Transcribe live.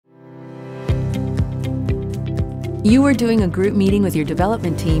You are doing a group meeting with your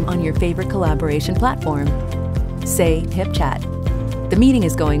development team on your favorite collaboration platform, say HipChat. The meeting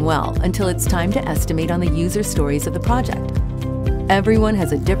is going well until it's time to estimate on the user stories of the project. Everyone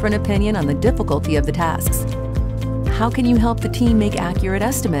has a different opinion on the difficulty of the tasks. How can you help the team make accurate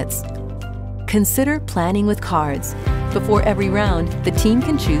estimates? Consider planning with cards. Before every round, the team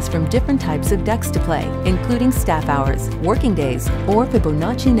can choose from different types of decks to play, including staff hours, working days, or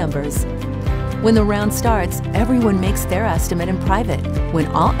Fibonacci numbers. When the round starts, everyone makes their estimate in private. When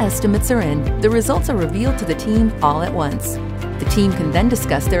all estimates are in, the results are revealed to the team all at once. The team can then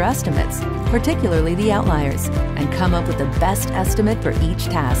discuss their estimates, particularly the outliers, and come up with the best estimate for each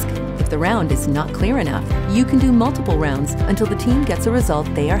task. If the round is not clear enough, you can do multiple rounds until the team gets a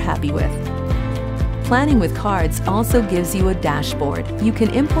result they are happy with. Planning with Cards also gives you a dashboard. You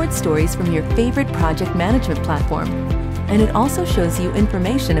can import stories from your favorite project management platform. And it also shows you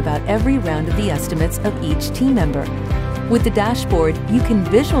information about every round of the estimates of each team member. With the dashboard, you can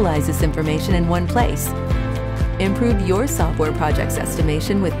visualize this information in one place. Improve your software project's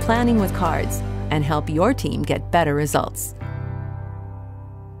estimation with Planning with Cards and help your team get better results.